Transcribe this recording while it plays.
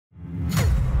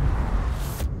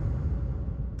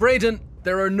Braden,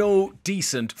 there are no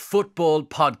decent football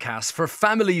podcasts for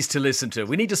families to listen to.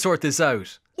 We need to sort this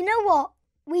out. You know what?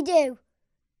 We do.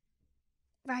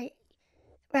 Right.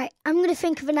 I'm going to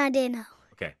think of an idea now.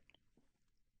 Okay.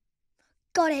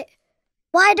 Got it.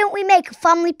 Why don't we make a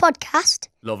family podcast?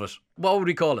 Love it. What would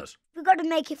we call it? We've got to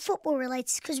make it football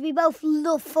related because we both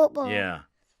love football. Yeah.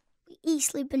 We eat,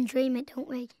 sleep and dream it, don't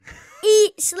we?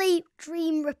 Eat, sleep,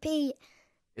 dream, repeat.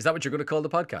 Is that what you're going to call the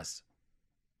podcast?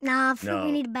 Nah, I think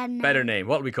we need a better name. Better name.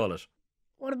 What do we call it?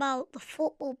 What about the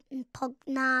football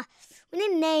Nah, we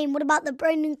need a name. What about the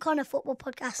Braden Connor football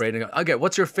podcast? Braden. Okay,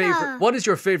 what's your favourite? What is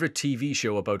your favourite TV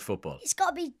show about football? It's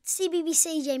got to be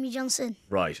CBBC, Jamie Johnson.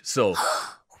 Right, so...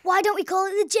 Why don't we call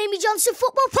it the Jamie Johnson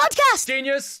Football Podcast?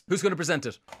 Genius! Who's going to present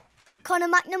it? Conor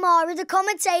McNamara, the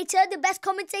commentator, the best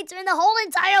commentator in the whole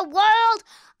entire world,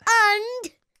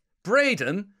 and...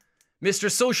 Braden,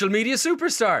 Mr. Social Media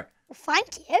Superstar. Well,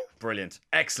 thank you. Brilliant.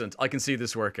 Excellent. I can see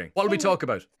this working. What will we talk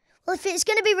about? Well, if it's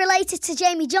going to be related to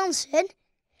Jamie Johnson,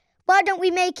 why don't we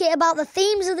make it about the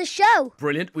themes of the show?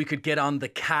 Brilliant. We could get on the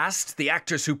cast, the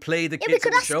actors who play the kids we could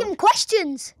in the ask show. them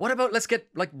questions. What about, let's get,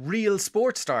 real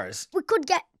sports stars? We could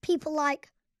get people like,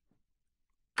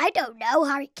 I don't know,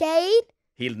 Harry Kane.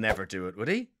 He'll never do it, would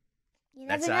he? You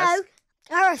never Let's know. ask.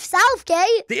 Gareth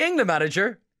Southgate. The England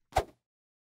manager.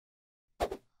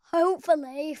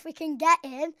 Hopefully, if we can get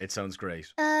him. It sounds great.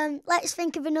 Let's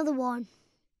think of another one.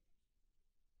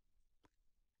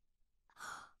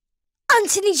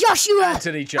 Anthony Joshua.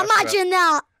 Imagine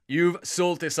that. You've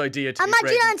sold this idea to me, Imagine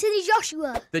Braden. Anthony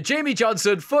Joshua. The Jamie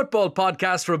Johnson Football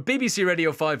Podcast from BBC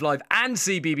Radio 5 Live and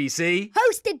CBBC.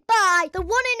 Hosted by the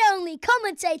one and only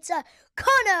commentator,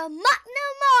 Conor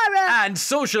McNamara. And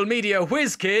social media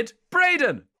whiz kid,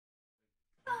 Braden.